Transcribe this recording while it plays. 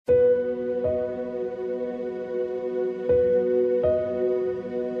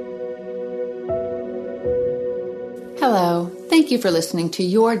Thank you for listening to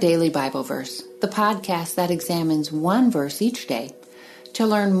Your Daily Bible Verse, the podcast that examines one verse each day to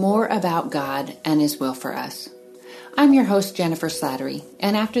learn more about God and His will for us. I'm your host, Jennifer Slattery,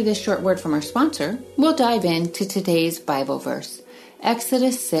 and after this short word from our sponsor, we'll dive into today's Bible verse,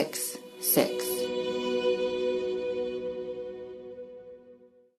 Exodus 6:6.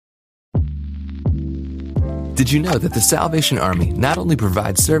 Did you know that the Salvation Army not only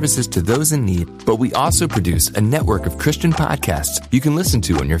provides services to those in need, but we also produce a network of Christian podcasts you can listen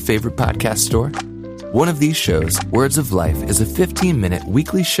to on your favorite podcast store? One of these shows, Words of Life, is a 15-minute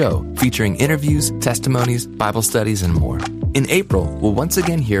weekly show featuring interviews, testimonies, Bible studies, and more. In April, we'll once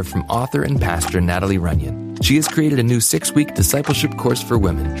again hear from author and pastor Natalie Runyon. She has created a new 6-week discipleship course for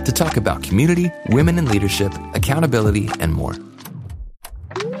women to talk about community, women in leadership, accountability, and more.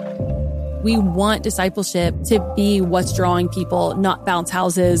 We want discipleship to be what's drawing people, not bounce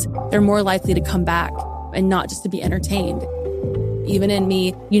houses. They're more likely to come back and not just to be entertained. Even in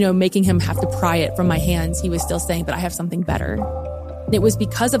me, making him have to pry it from my hands, he was still saying, but I have something better. And it was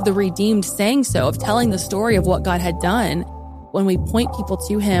because of the redeemed saying so, of telling the story of what God had done. When we point people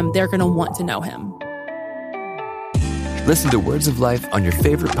to him, they're going to want to know him. Listen to Words of Life on your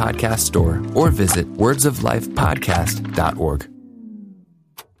favorite podcast store or visit wordsoflifepodcast.org.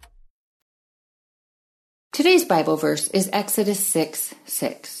 Today's Bible verse is Exodus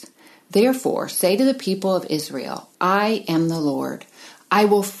 6:6. Therefore, say to the people of Israel, I am the Lord. I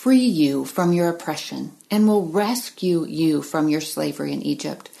will free you from your oppression and will rescue you from your slavery in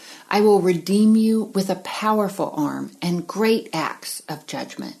Egypt. I will redeem you with a powerful arm and great acts of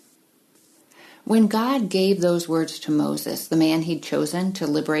judgment. When God gave those words to Moses, the man he'd chosen to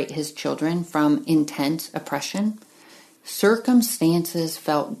liberate his children from intense oppression, circumstances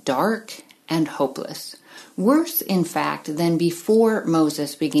felt dark and hopeless. Worse, in fact, than before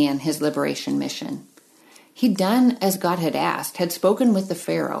Moses began his liberation mission. He'd done as God had asked, had spoken with the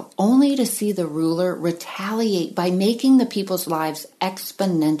Pharaoh, only to see the ruler retaliate by making the people's lives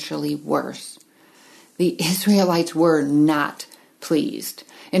exponentially worse. The Israelites were not pleased.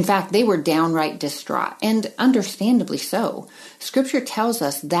 In fact, they were downright distraught, and understandably so. Scripture tells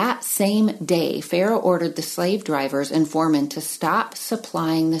us that same day, Pharaoh ordered the slave drivers and foremen to stop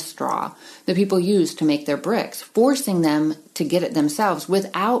supplying the straw the people used to make their bricks, forcing them to get it themselves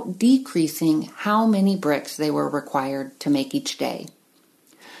without decreasing how many bricks they were required to make each day.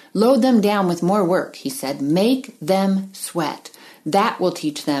 Load them down with more work, he said. Make them sweat. That will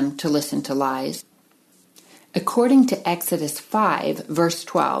teach them to listen to lies. According to Exodus 5, verse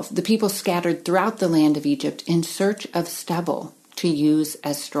 12, the people scattered throughout the land of Egypt in search of stubble to use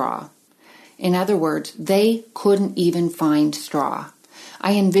as straw. In other words, they couldn't even find straw.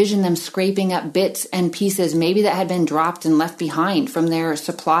 I envision them scraping up bits and pieces maybe that had been dropped and left behind from their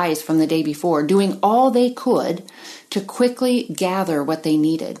supplies from the day before, doing all they could to quickly gather what they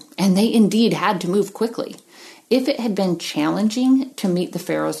needed. And they indeed had to move quickly. If it had been challenging to meet the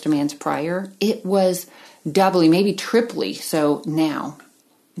Pharaoh's demands prior, it was doubly, maybe triply so now.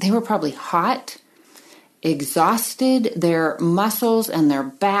 They were probably hot, exhausted, their muscles and their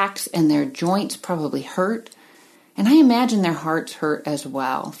backs and their joints probably hurt. And I imagine their hearts hurt as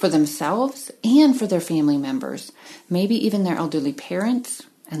well, for themselves and for their family members, maybe even their elderly parents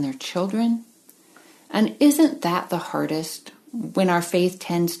and their children. And isn't that the hardest, when our faith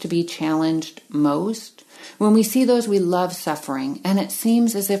tends to be challenged most? When we see those we love suffering, and it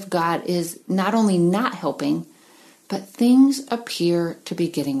seems as if God is not only not helping, but things appear to be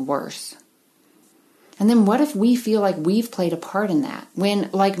getting worse. And then what if we feel like we've played a part in that?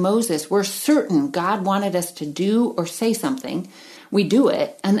 When, like Moses, we're certain God wanted us to do or say something, we do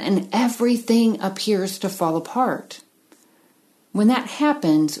it, and everything appears to fall apart. When that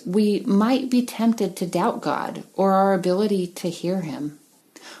happens, we might be tempted to doubt God or our ability to hear him.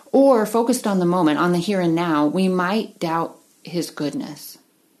 Or, focused on the moment, on the here and now, we might doubt his goodness.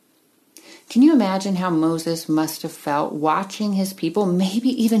 Can you imagine how Moses must have felt watching his people, maybe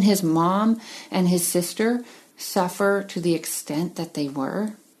even his mom and his sister, suffer to the extent that they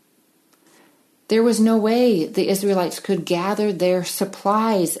were? There was no way the Israelites could gather their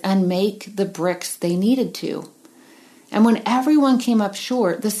supplies and make the bricks they needed to. And when everyone came up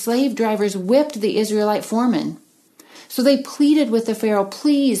short, the slave drivers whipped the Israelite foreman. So they pleaded with the Pharaoh,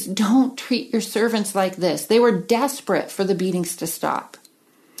 please don't treat your servants like this. They were desperate for the beatings to stop.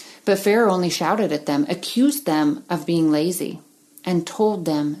 But Pharaoh only shouted at them, accused them of being lazy, and told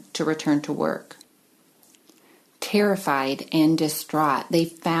them to return to work. Terrified and distraught, they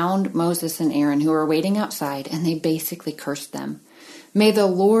found Moses and Aaron, who were waiting outside, and they basically cursed them. May the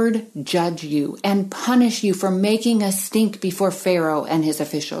Lord judge you and punish you for making us stink before Pharaoh and his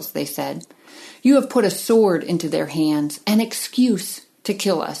officials, they said. You have put a sword into their hands, an excuse to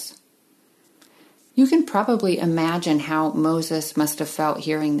kill us. You can probably imagine how Moses must have felt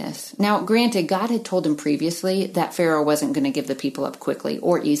hearing this. Now, granted, God had told him previously that Pharaoh wasn't going to give the people up quickly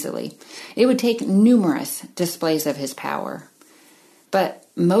or easily. It would take numerous displays of his power. But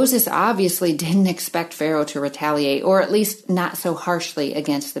Moses obviously didn't expect Pharaoh to retaliate, or at least not so harshly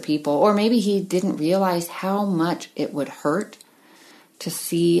against the people. Or maybe he didn't realize how much it would hurt to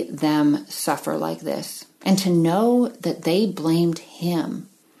see them suffer like this, and to know that they blamed him.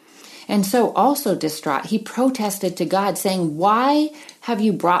 And so, also distraught, he protested to God, saying, "Why have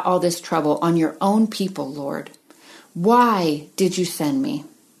you brought all this trouble on your own people, Lord? Why did you send me?"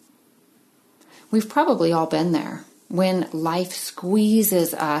 We've probably all been there. When life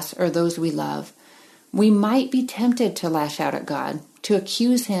squeezes us or those we love, we might be tempted to lash out at God, to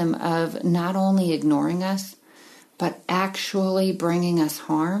accuse him of not only ignoring us, but actually bringing us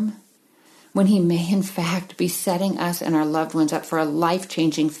harm, when he may in fact be setting us and our loved ones up for a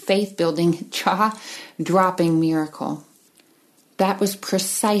life-changing, faith-building, jaw-dropping miracle. That was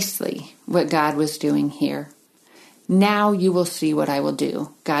precisely what God was doing here. "Now you will see what I will do,"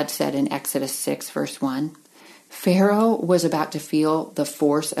 God said in Exodus 6, verse 1. Pharaoh was about to feel the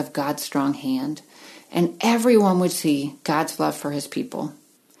force of God's strong hand, and everyone would see God's love for his people.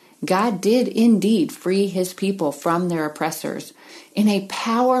 God did indeed free his people from their oppressors in a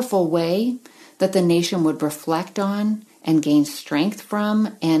powerful way that the nation would reflect on and gain strength from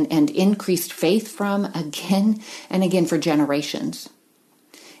and increased faith from again and again for generations.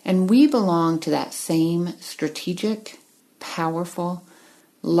 And we belong to that same strategic, powerful,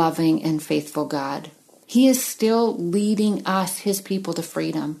 loving, and faithful God. He is still leading us, his people, to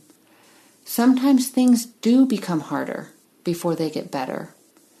freedom. Sometimes things do become harder before they get better.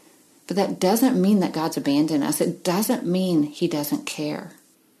 But that doesn't mean that God's abandoned us. It doesn't mean he doesn't care.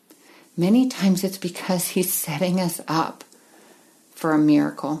 Many times it's because he's setting us up for a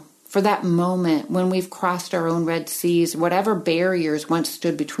miracle, for that moment when we've crossed our own Red Seas, whatever barriers once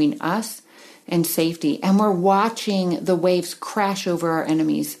stood between us and safety, and we're watching the waves crash over our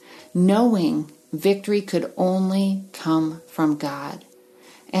enemies, knowing victory could only come from God,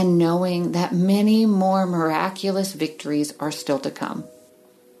 and knowing that many more miraculous victories are still to come.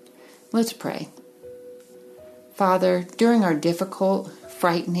 Let's pray. Father, during our difficult,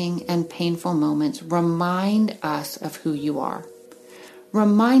 frightening, and painful moments, remind us of who you are.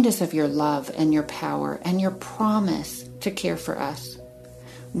 Remind us of your love and your power and your promise to care for us.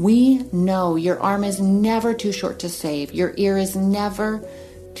 We know your arm is never too short to save. Your ear is never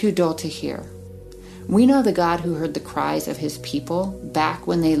too dull to hear. We know the God who heard the cries of his people back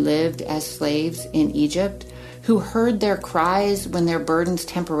when they lived as slaves in Egypt, who heard their cries when their burdens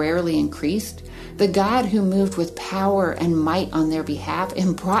temporarily increased, the God who moved with power and might on their behalf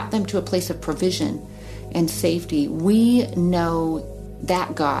and brought them to a place of provision and safety. We know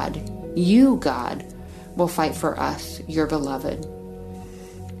that God, you God, will fight for us, your beloved.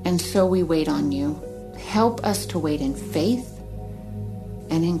 And so we wait on you. Help us to wait in faith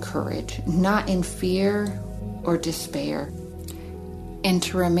and in courage, not in fear or despair, and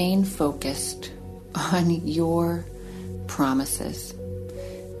to remain focused on your promises.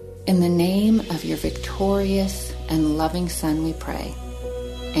 In the name of your victorious and loving Son, we pray.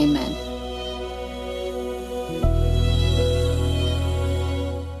 Amen.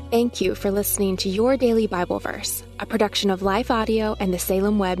 Thank you for listening to Your Daily Bible Verse, a production of Life Audio and the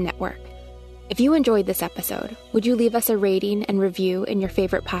Salem Web Network. If you enjoyed this episode, would you leave us a rating and review in your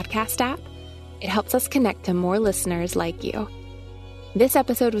favorite podcast app? It helps us connect to more listeners like you. This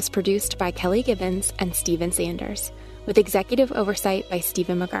episode was produced by Kelly Gibbons and Stephen Sanders, with executive oversight by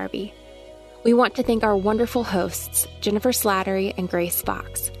Stephen McGarvey. We want to thank our wonderful hosts, Jennifer Slattery and Grace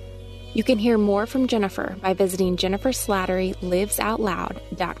Fox. You can hear more from Jennifer by visiting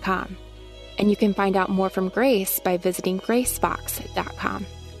jenniferslatterylivesoutloud.com. And you can find out more from Grace by visiting gracefox.com.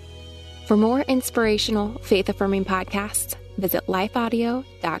 For more inspirational, faith-affirming podcasts, visit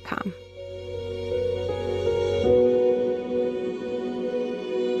lifeaudio.com.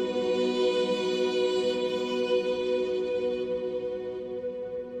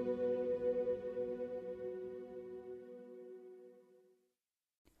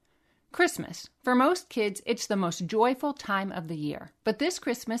 Christmas. For most kids, it's the most joyful time of the year. But this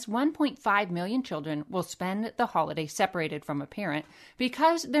Christmas, 1.5 million children will spend the holiday separated from a parent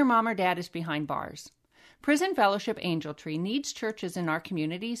because their mom or dad is behind bars. Prison Fellowship Angel Tree needs churches in our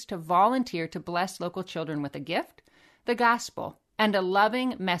communities to volunteer to bless local children with a gift, the gospel, and a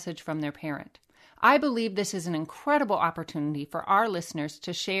loving message from their parent. I believe this is an incredible opportunity for our listeners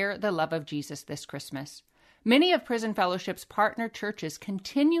to share the love of Jesus this Christmas. Many of Prison Fellowship's partner churches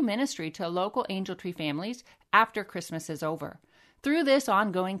continue ministry to local Angel Tree families after Christmas is over. Through this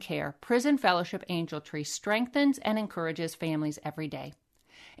ongoing care, Prison Fellowship Angel Tree strengthens and encourages families every day.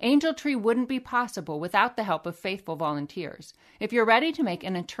 Angel Tree wouldn't be possible without the help of faithful volunteers. If you're ready to make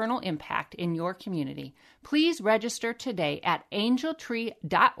an eternal impact in your community, please register today at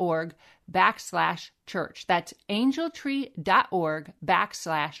angeltree.org/church. That's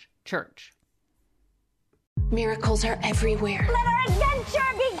angeltree.org/church. Miracles are everywhere. Let our adventure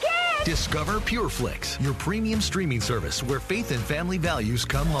begin! Discover PureFlix, your premium streaming service where faith and family values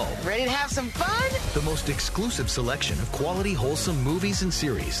come home. Ready to have some fun? The most exclusive selection of quality, wholesome movies and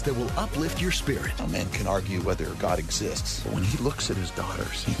series that will uplift your spirit. A man can argue whether God exists, but when he looks at his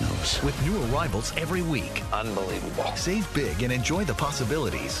daughters, he knows. With new arrivals every week. Unbelievable. Save big and enjoy the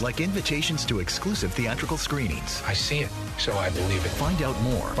possibilities, like invitations to exclusive theatrical screenings. I see it, so I believe it. Find out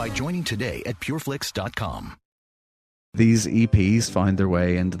more by joining today at pureflix.com. These EPs found their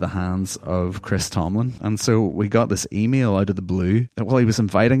way into the hands of Chris Tomlin, and so we got this email out of the blue that, well, he was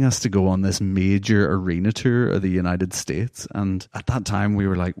inviting us to go on this major arena tour of the United States, and at that time we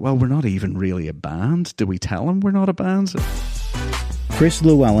were like, well, we're not even really a band. Do we tell him we're not a band? Chris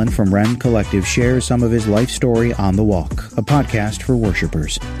Llewellyn from Wren Collective shares some of his life story on The Walk, a podcast for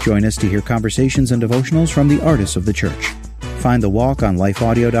worshipers. Join us to hear conversations and devotionals from the artists of the church. Find The Walk on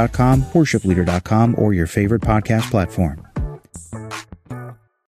lifeaudio.com, worshipleader.com, or your favorite podcast platform.